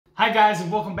Hi guys,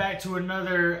 and welcome back to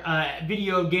another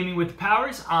video of Gaming with the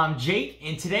Powers. I'm Jake,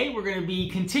 and today we're going to be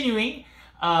continuing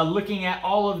looking at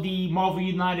all of the Marvel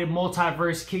United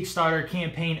Multiverse Kickstarter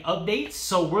campaign updates.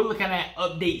 So we're looking at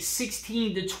update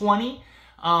 16 to 20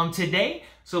 today.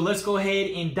 So let's go ahead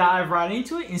and dive right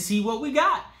into it and see what we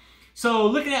got. So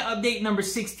looking at update number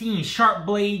 16, Sharp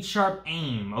Blade, Sharp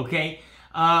Aim, okay?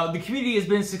 The community has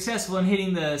been successful in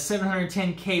hitting the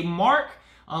 710K mark,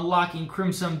 unlocking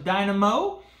Crimson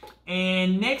Dynamo.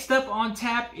 And next up on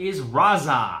tap is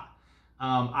Raza.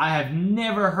 I have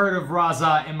never heard of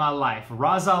Raza in my life.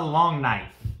 Raza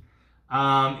Longknife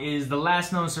is the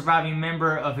last known surviving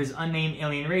member of his unnamed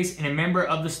alien race and a member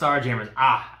of the Starjammers.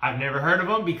 I've never heard of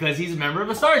him because he's a member of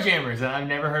the Starjammers, and I've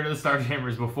never heard of the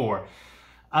Starjammers before.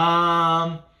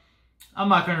 I'm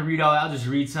not going to read all that. I'll just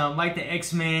read some. Like the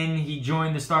X-Men, he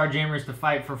joined the Starjammers to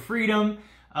fight for freedom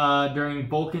during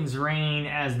Vulcan's reign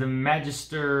as the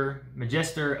Magister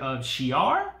of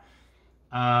Shi'ar.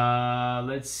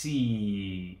 Let's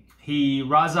see.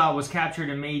 Raza was captured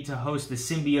and made to host the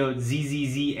symbiote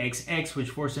ZZZXX, which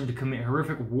forced him to commit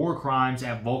horrific war crimes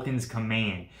at Vulcan's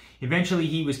command. Eventually,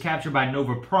 he was captured by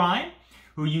Nova Prime,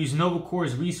 who used Nova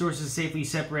Corps' resources to safely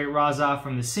separate Raza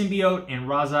from the symbiote, and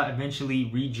Raza eventually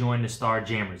rejoined the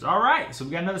Starjammers. All right, so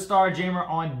we got another Starjammer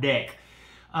on deck.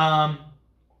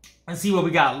 Let's see what we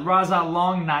got. Raza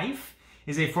Longknife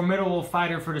is a formidable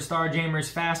fighter for the Starjammers,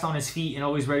 fast on his feet and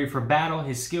always ready for battle.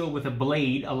 His skill with a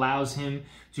blade allows him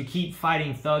to keep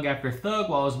fighting thug after thug,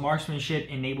 while his marksmanship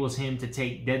enables him to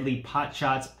take deadly pot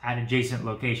shots at adjacent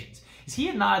locations. Is he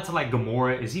a nod to like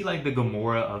Gamora? Is he like the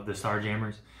Gamora of the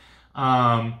Starjammers?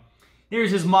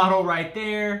 There's his model right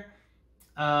there.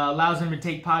 Allows him to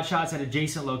take pot shots at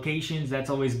adjacent locations.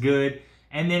 That's always good.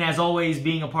 And then, as always,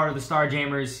 being a part of the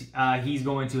Starjammers, he's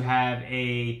going to have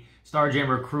a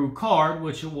Starjammer crew card,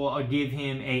 which will give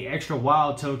him an extra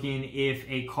wild token if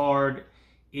a card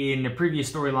in the previous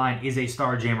storyline is a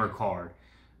Starjammer card.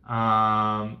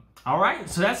 All right,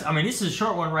 so that's, this is a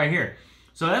short one right here.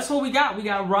 So that's what we got. We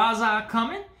got Raza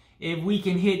coming. If we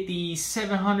can hit the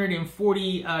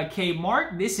 740K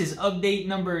mark, this is update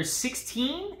number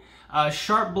 16.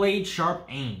 Sharp Blade, Sharp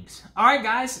Aims. Alright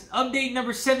guys, update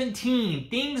number 17.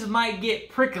 Things might get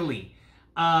prickly.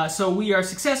 So we are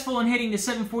successful in hitting the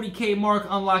 740K mark,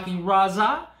 unlocking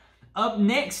Raza. Up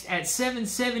next at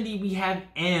 770 we have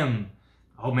M.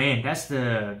 Oh man,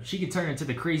 she can turn into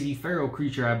the crazy feral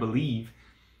creature, I believe.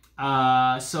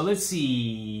 So let's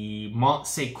see.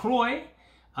 Montse-Croix.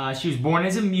 She was born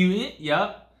as a mutant,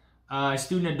 yep. A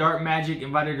student of dark magic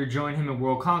invited her to join him in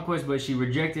World Conquest, but she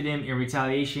rejected him. In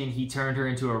retaliation, he turned her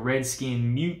into a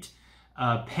red-skinned mute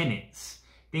penance.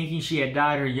 Thinking she had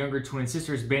died, her younger twin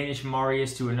sisters banished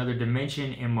Marius to another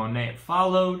dimension, and Monet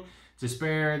followed. To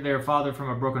spare their father from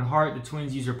a broken heart, the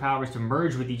twins used their powers to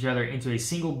merge with each other into a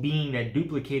single being that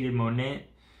duplicated Monet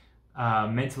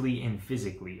mentally and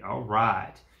physically. All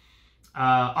right.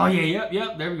 Oh yeah,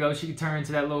 yep, there we go. She could turn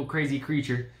into that little crazy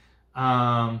creature.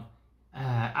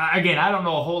 Again, I don't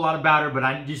know a whole lot about her, but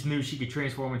I just knew she could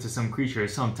transform into some creature of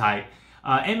some type.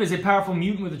 M is a powerful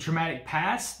mutant with a traumatic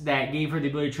past that gave her the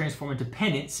ability to transform into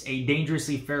Penance, a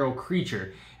dangerously feral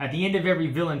creature. At the end of every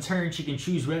villain turn, she can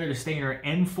choose whether to stay in her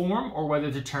M form or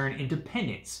whether to turn into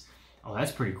Penance. Oh,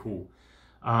 that's pretty cool.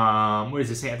 What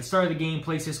does it say? At the start of the game,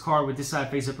 place this card with this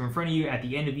side face up in front of you. At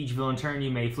the end of each villain turn,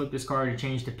 you may flip this card to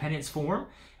change to Penance form.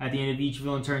 At the end of each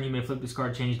villain turn, you may flip this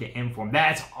card to change to M form.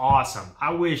 That's awesome.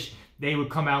 I wish they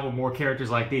would come out with more characters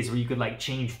like this where you could like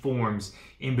change forms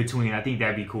in between. I think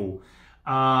that'd be cool.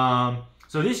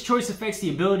 So this choice affects the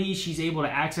abilities she's able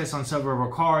to access on several of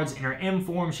her cards. In her M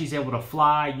form, she's able to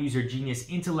fly, use her genius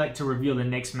intellect to reveal the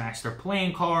next master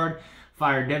plan card,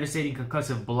 fire devastating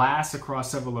concussive blasts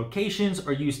across several locations,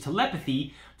 or use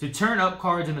telepathy to turn up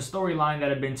cards in the storyline that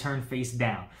have been turned face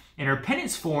down. In her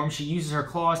Penance form, she uses her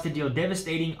claws to deal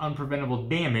devastating, unpreventable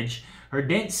damage. Her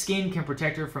dense skin can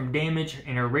protect her from damage,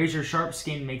 and her razor-sharp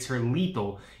skin makes her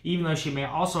lethal, even though she may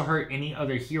also hurt any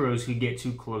other heroes who get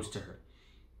too close to her.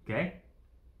 Okay?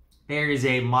 There is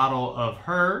a model of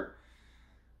her.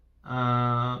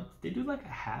 They do like a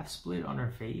half split on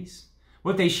her face.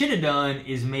 What they should have done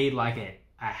is made like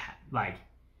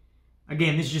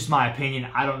again, this is just my opinion.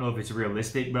 I don't know if it's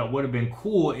realistic, but what would have been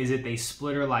cool is if they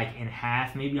split her like in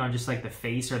half, maybe on just like the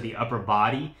face or the upper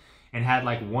body, and had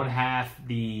like one half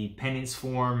the Penance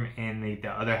form and the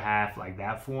other half like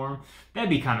that form. That'd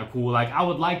be kind of cool. Like I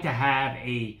would like to have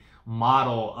a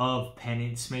model of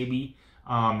Penance maybe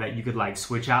that you could like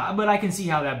switch out, but I can see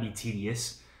how that'd be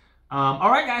tedious. All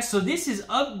right, guys, so this is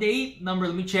update number,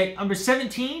 let me check, number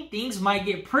 17. Things might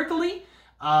get prickly.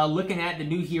 looking at the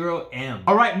new hero M.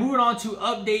 All right, moving on to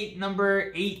update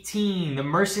number 18. The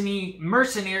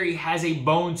Mercenary has a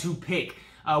bone to pick.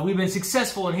 We've been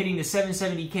successful in hitting the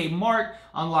 770k mark,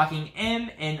 unlocking M,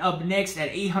 and up next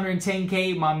at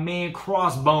 810k, my man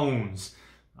Crossbones.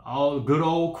 Oh, good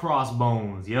old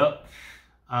Crossbones, yep.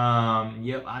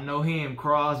 Yep, I know him,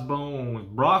 Crossbones.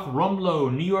 Brock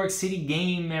Rumlow, New York City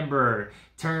game member,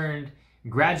 turned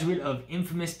graduate of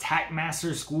infamous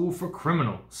Tackmaster School for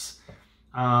Criminals.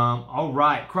 All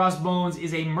right, Crossbones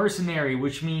is a mercenary,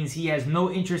 which means he has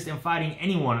no interest in fighting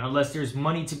anyone unless there's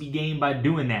money to be gained by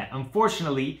doing that.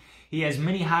 Unfortunately, he has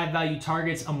many high-value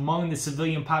targets among the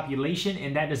civilian population,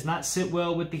 and that does not sit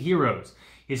well with the heroes.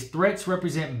 His threats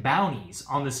represent bounties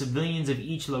on the civilians of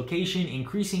each location,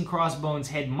 increasing Crossbones'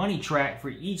 head money track for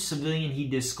each civilian he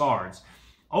discards.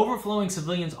 Overflowing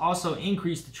civilians also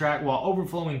increase the track, while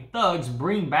overflowing thugs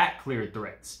bring back cleared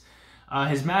threats.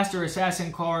 His Master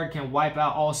Assassin card can wipe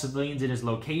out all civilians in his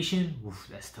location. Oof,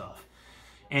 that's tough.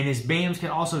 And his BAMs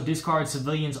can also discard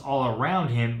civilians all around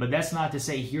him, but that's not to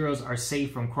say heroes are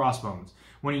safe from Crossbones.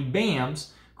 When he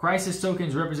BAMs, crisis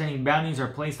tokens representing bounties are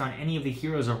placed on any of the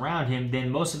heroes around him, then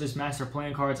most of his Master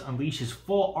Plan cards unleash his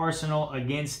full arsenal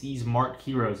against these marked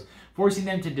heroes, forcing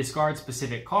them to discard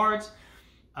specific cards.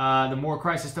 The more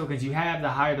crisis tokens you have, the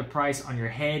higher the price on your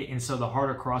head, and so the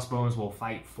harder Crossbones will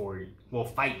fight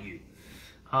you.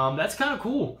 That's kind of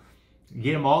cool.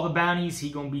 Get him all the bounties,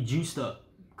 he gonna be juiced up,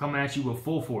 coming at you with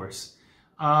full force.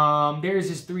 There's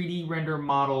his 3D render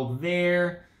model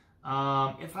there.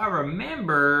 If I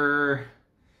remember,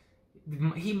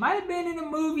 he might have been in a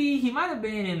movie. He might have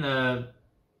been in the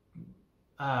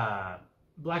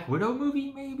Black Widow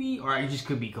movie, maybe, or I just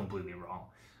could be completely wrong.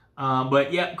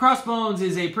 But yeah, Crossbones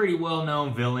is a pretty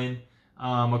well-known villain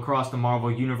across the Marvel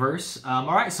Universe.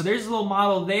 All right, so there's a little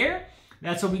model there.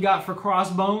 That's what we got for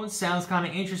Crossbones. Sounds kind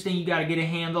of interesting. You got to get a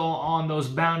handle on those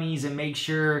bounties and make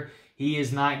sure he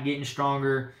is not getting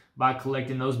stronger by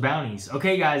collecting those bounties.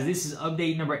 Okay, guys, this is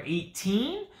update number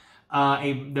 18.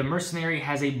 The Mercenary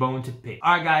has a bone to pick.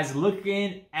 All right, guys,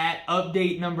 looking at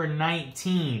update number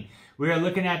 19. We are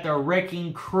looking at the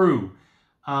Wrecking Crew.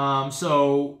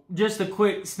 So just a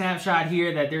quick snapshot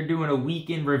here that they're doing a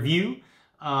weekend review.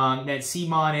 That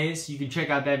CMON is. You can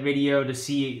check out that video to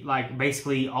see like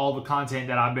basically all the content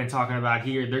that I've been talking about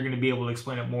here. They're going to be able to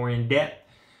explain it more in depth.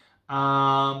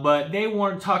 But they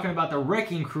weren't talking about the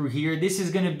Wrecking Crew here. This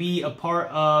is going to be a part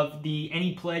of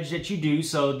any pledge that you do.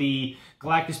 So the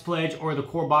Galactus pledge or the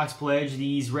Core Box pledge,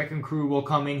 these Wrecking Crew will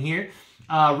come in here.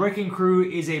 Wrecking Crew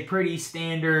is a pretty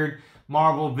standard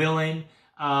Marvel villain.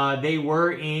 They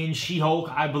were in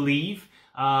She-Hulk, I believe.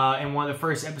 In one of the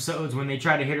first episodes when they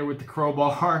try to hit her with the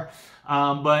crowbar.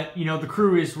 But, you know, the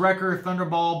crew is Wrecker,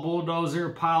 Thunderball, Bulldozer,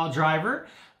 Pile Driver.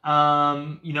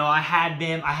 You know, I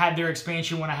had their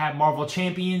expansion when I had Marvel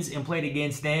Champions and played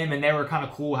against them, and they were kind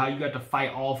of cool how you got to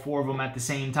fight all four of them at the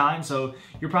same time. So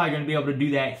you're probably going to be able to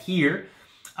do that here.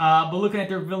 But looking at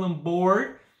their villain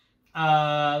board,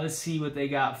 let's see what they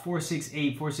got.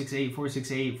 468, 468,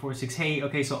 468, 468.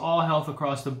 Okay, so all health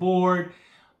across the board.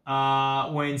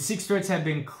 When 6 threats have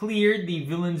been cleared, the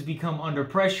villains become under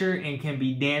pressure and can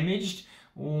be damaged.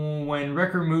 When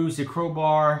Wrecker moves, the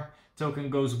crowbar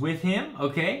token goes with him.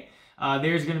 Okay,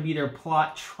 there's going to be their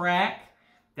plot track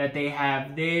that they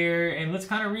have there. And let's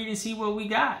kind of read and see what we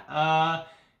got.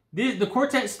 The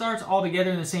quartet starts all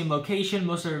together in the same location.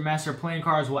 Most of their Master Plan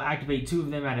cards will activate 2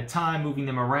 of them at a time, moving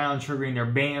them around, triggering their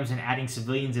BAMs, and adding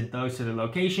civilians and thugs to their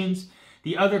locations.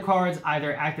 The other cards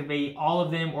either activate all of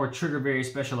them or trigger very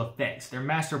special effects. Their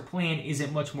Master Plan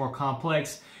isn't much more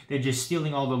complex. They're just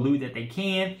stealing all the loot that they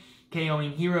can,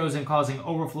 KOing heroes and causing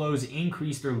overflows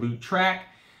increase their loot track.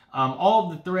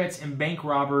 All of the threats and bank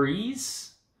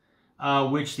robberies,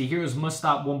 which the heroes must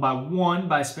stop one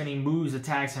by spending moves,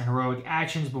 attacks, and heroic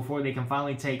actions before they can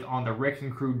finally take on the Wrecking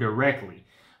Crew directly.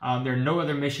 There are no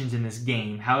other missions in this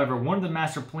game. However, one of the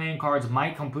Master Plan cards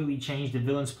might completely change the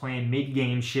villain's plan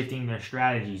mid-game, shifting their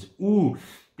strategies. Ooh,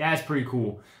 that's pretty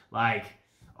cool. Like,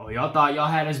 oh, y'all thought y'all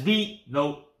had us beat?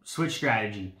 Nope, switch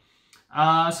strategy.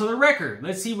 So the Wrecker.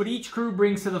 Let's see what each crew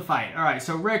brings to the fight. All right,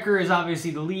 so Wrecker is obviously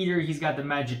the leader. He's got the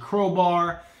magic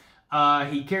crowbar.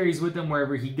 He carries with him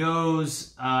wherever he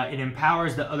goes. It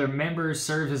empowers the other members,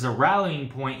 serves as a rallying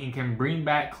point, and can bring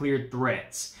back cleared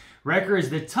threats. Wrecker is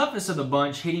the toughest of the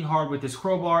bunch, hitting hard with his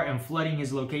crowbar and flooding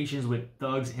his locations with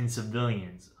thugs and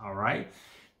civilians. All right,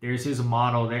 there's his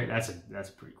model there. That's a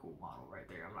pretty cool model right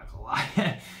there. I'm not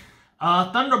gonna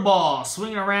lie. Thunderball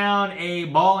swinging around a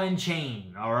ball and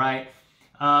chain. All right,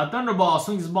 Thunderball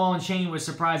swings his ball and chain with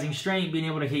surprising strength, being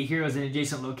able to hit heroes in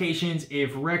adjacent locations. If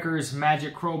Wrecker's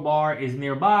magic crowbar is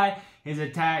nearby, his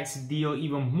attacks deal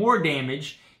even more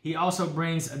damage. He also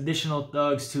brings additional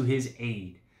thugs to his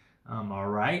aid.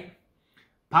 Alright.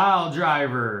 Pile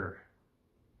Driver.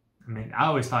 I mean, I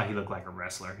always thought he looked like a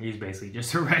wrestler. He's basically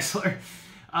just a wrestler.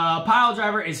 Pile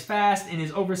Driver is fast and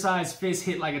his oversized fists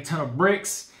hit like a ton of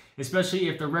bricks, especially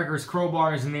if the wrecker's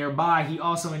crowbar is nearby. He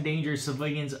also endangers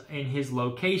civilians in his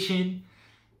location.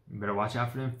 You better watch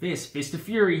out for them fists. Fist of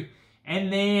Fury.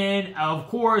 And then, of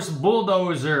course,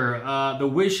 Bulldozer, the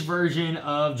Wish version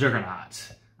of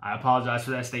Juggernaut. I apologize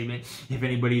for that statement if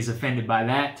anybody's offended by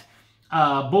that.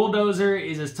 Bulldozer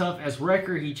is as tough as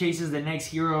Wrecker. He chases the next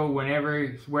hero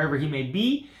wherever he may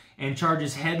be and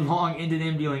charges headlong into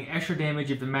them, dealing extra damage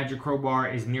if the magic crowbar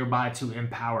is nearby to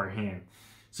empower him.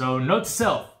 So note to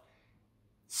self,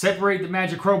 separate the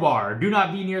magic crowbar. Do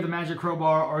not be near the magic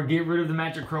crowbar or get rid of the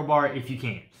magic crowbar if you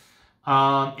can.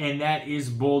 And that is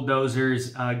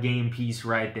Bulldozer's game piece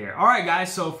right there. All right,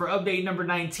 guys, so for update number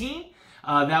 19,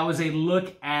 that was a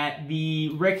look at the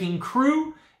Wrecking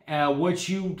Crew, what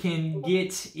you can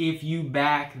get if you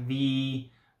back the,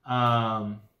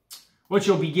 what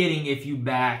you'll be getting if you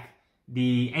back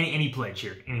the, any pledge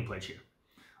here,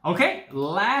 Okay,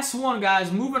 last one,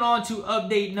 guys, moving on to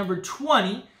update number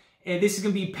 20. This is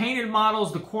going to be painted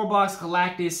models, the core box,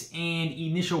 Galactus, and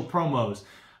initial promos.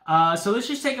 So let's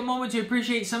just take a moment to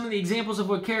appreciate some of the examples of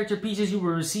what character pieces you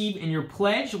will receive in your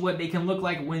pledge, what they can look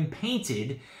like when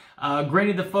painted.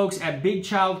 Granted, the folks at Big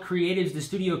Child Creatives, the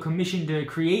studio commissioned to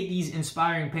create these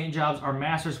inspiring paint jobs, are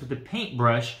masters with the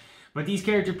paintbrush, but these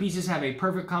character pieces have a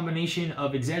perfect combination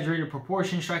of exaggerated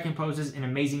proportions, striking poses, and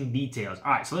amazing details.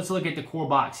 All right, so let's look at the core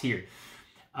box here.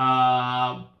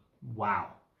 Wow.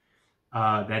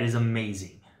 That is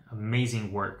amazing.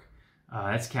 Amazing work.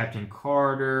 That's Captain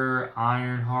Carter,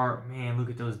 Ironheart. Man, look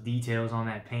at those details on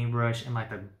that paintbrush and like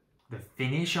the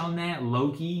finish on that.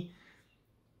 Loki.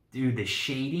 Dude, the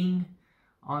shading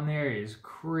on there is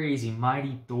crazy.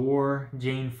 Mighty Thor,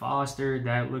 Jane Foster.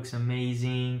 That looks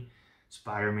amazing.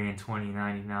 Spider-Man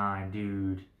 2099.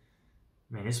 Dude.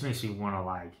 Man, this makes me want to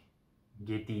like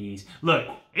get these. Look,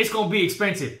 it's going to be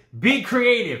expensive. Be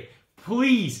creative.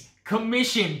 Please.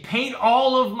 Commission, paint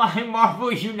all of my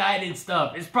Marvel United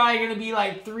stuff. It's probably going to be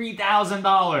like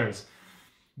 $3,000.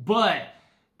 But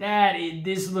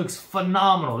this looks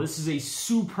phenomenal. This is a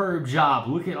superb job.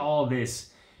 Look at all this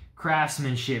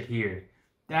craftsmanship here.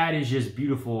 That is just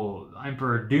beautiful.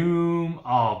 Emperor Doom.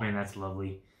 Oh, man, that's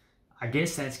lovely. I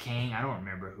guess that's Kang. I don't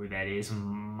remember who that is.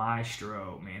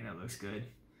 Maestro. Man, that looks good.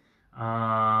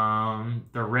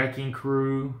 The Wrecking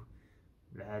Crew.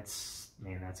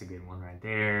 Man, that's a good one right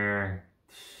there.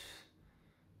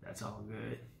 That's all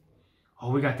good.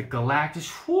 Oh, we got the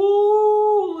Galactus.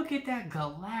 Whoo! Look at that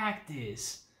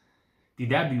Galactus. Dude,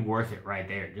 that'd be worth it right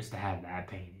there just to have that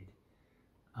painted.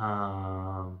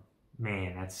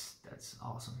 Man, that's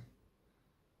awesome.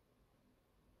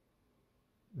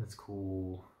 That's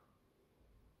cool.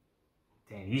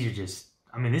 Dang, these are just,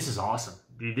 I mean, this is awesome.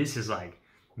 Dude, this is like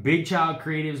Big Child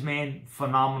Creatives, man.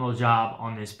 Phenomenal job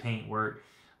on this paint work.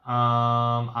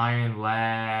 Iron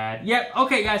Lad. Yep,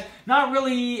 okay, guys. Not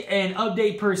really an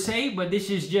update per se, but this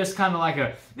is just kind of like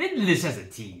they did this as a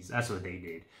tease. That's what they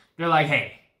did. They're like,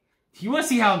 hey, if you want to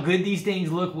see how good these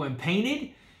things look when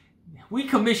painted, we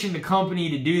commissioned the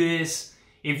company to do this.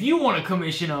 If you want to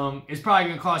commission them, it's probably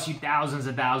going to cost you thousands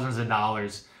and thousands of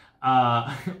dollars.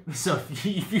 So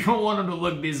if you don't want them to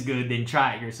look this good, then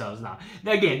try it yourselves now.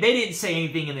 Now, again, they didn't say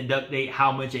anything in the update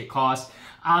how much it costs.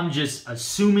 I'm just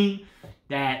assuming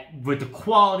that with the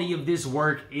quality of this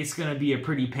work, it's going to be a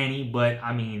pretty penny, but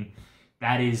I mean,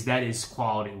 that is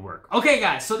quality work. Okay,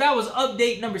 guys, so that was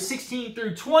update number 16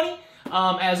 through 20.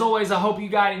 As always, I hope you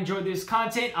guys enjoyed this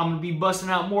content. I'm going to be busting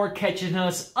out more, catching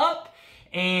us up,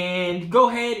 and go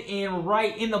ahead and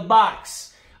write in the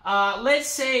box. Let's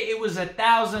say it was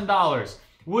 $1,000.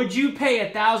 Would you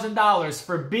pay $1,000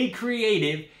 for Big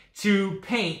Creative to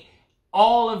paint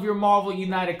all of your Marvel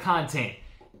United content?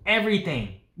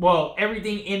 Everything. Well,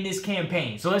 everything in this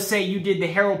campaign. So let's say you did the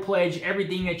Herald Pledge,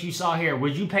 everything that you saw here.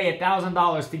 Would you pay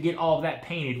 $1,000 to get all of that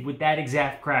painted with that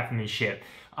exact craftsmanship?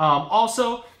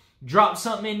 Also, drop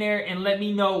something in there and let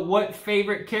me know what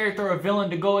favorite character or villain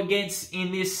to go against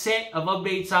in this set of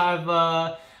updates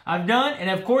I've done. And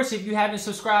of course, if you haven't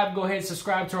subscribed, go ahead and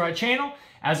subscribe to our channel.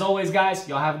 As always, guys,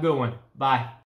 y'all have a good one. Bye.